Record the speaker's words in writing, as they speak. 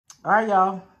All right,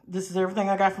 y'all. This is everything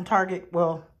I got from Target.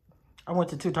 Well, I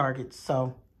went to 2 Targets,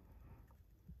 so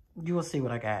you will see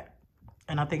what I got.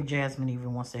 And I think Jasmine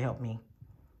even wants to help me.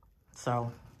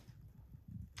 So,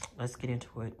 let's get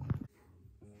into it.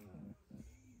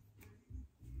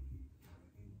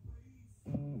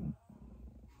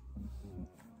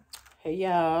 Hey,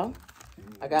 y'all.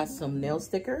 I got some nail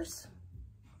stickers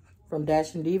from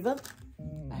Dash and Diva.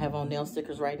 I have on nail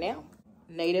stickers right now.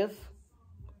 Native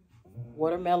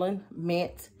Watermelon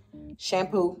Mint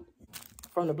Shampoo.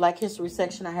 From the Black History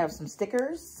section, I have some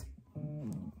stickers.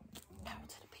 Power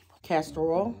to the people. Castor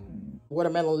oil.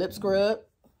 Watermelon lip scrub.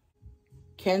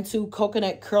 Cantu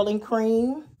coconut curling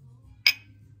cream.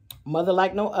 Mother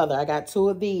Like No Other. I got 2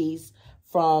 of these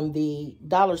from the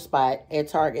Dollar Spot at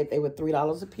Target. They were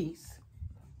 $3 a piece.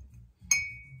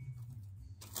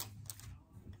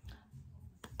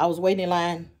 I was waiting in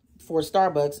line for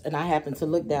Starbucks, and I happened to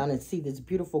look down and see this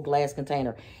beautiful glass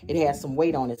container. It has some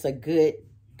weight on it. It's a good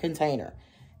container.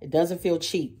 It doesn't feel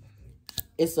cheap.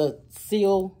 It's a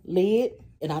seal lid,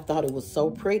 and I thought it was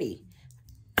so pretty.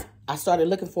 I started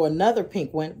looking for another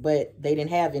pink one, but they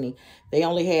didn't have any. They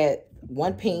only had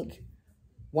 1 pink,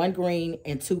 1 green,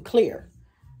 and 2 clear.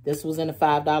 This was in the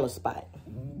 $5 spot.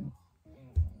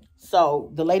 So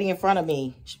the lady in front of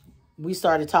me, we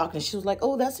started talking. She was like,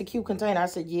 oh, that's a cute container. I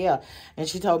said, yeah. And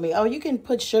she told me, oh, you can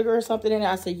put sugar or something in it.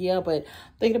 I said, yeah, but I'm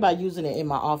thinking about using it in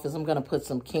my office. I'm going to put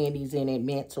some candies in it,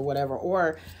 mints or whatever,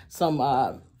 or some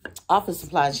office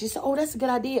supplies. She said, oh, that's a good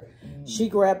idea. She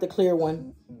grabbed the clear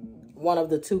one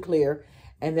of the 2 clear,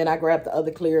 and then I grabbed the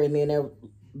other clear, and then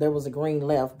there was a green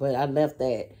left, but I left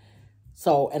that.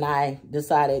 So, and I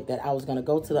decided that I was going to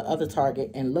go to the other Target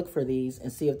and look for these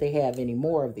and see if they have any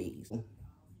more of these.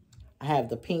 I have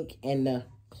the pink and the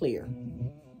clear.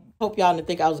 Hope y'all didn't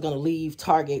think I was going to leave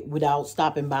Target without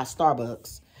stopping by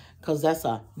Starbucks, because that's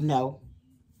a no.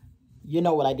 You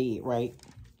know what I did, right?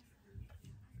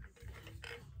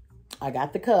 I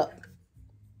got the cup.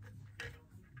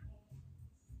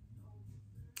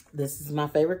 This is my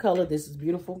favorite color. This is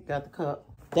beautiful. Got the cup.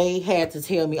 They had to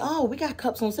tell me, oh, we got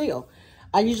cups on sale.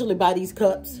 I usually buy these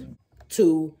cups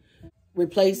to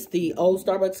replace the old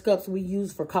Starbucks cups we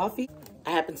use for coffee. I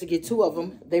happened to get 2 of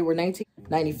them. They were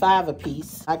 $19.95 a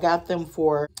piece. I got them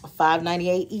for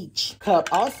 $5.98 each.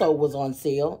 Cup also was on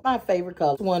sale. My favorite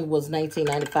color. This one was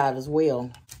 $19.95 as well.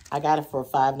 I got it for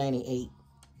 $5.98.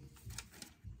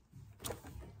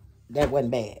 That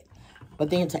wasn't bad. But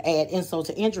then to add insult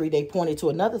to injury, they pointed to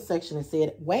another section and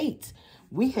said, wait,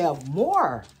 we have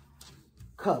more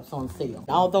cups on sale.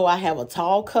 Although I have a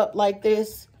tall cup like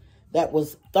this that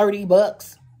was 30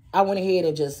 bucks, I went ahead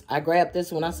and I grabbed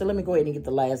this one. I said, let me go ahead and get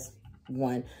the last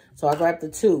one. So I grabbed the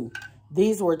 2.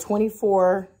 These were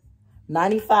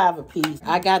 $24.95 a piece.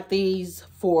 I got these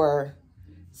for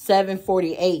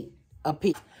 $7.48 a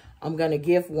piece. I'm going to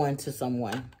give one to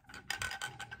someone.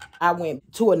 I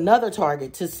went to another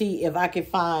Target to see if I could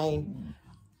find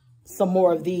some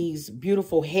more of these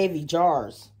beautiful heavy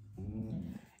jars.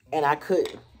 And I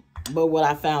couldn't. But what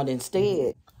I found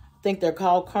instead, I think they're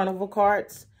called carnival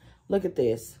carts. Look at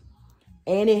this.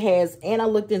 And it has, and I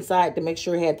looked inside to make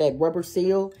sure it had that rubber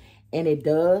seal, and it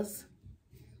does.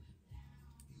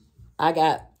 I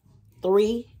got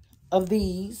 3 of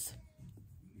these.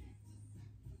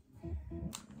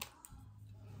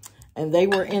 And they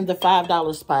were in the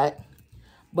 $5 spot.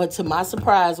 But to my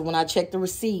surprise, when I checked the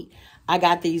receipt, I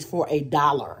got these for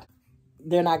 $1.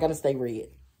 They're not going to stay red.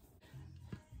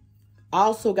 I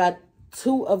also got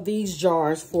 2 of these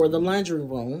jars for the laundry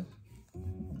room.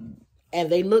 And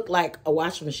they look like a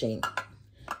washing machine.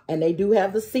 And they do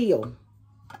have the seal.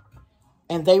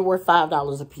 And they were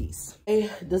 $5 a piece. I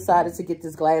decided to get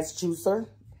this glass juicer.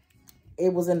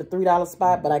 It was in the $3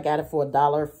 spot, but I got it for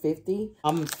 $1.50.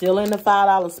 I'm still in the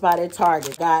 $5 spot at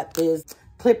Target. Got this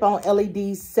clip-on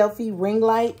LED selfie ring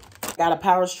light. Got a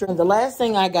power strip. And the last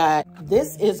thing I got,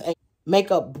 this is a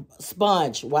makeup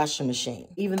sponge washing machine.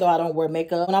 Even though I don't wear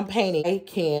makeup, when I'm painting, I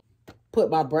can put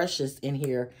my brushes in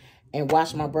here and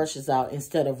wash my brushes out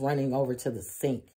instead of running over to the sink.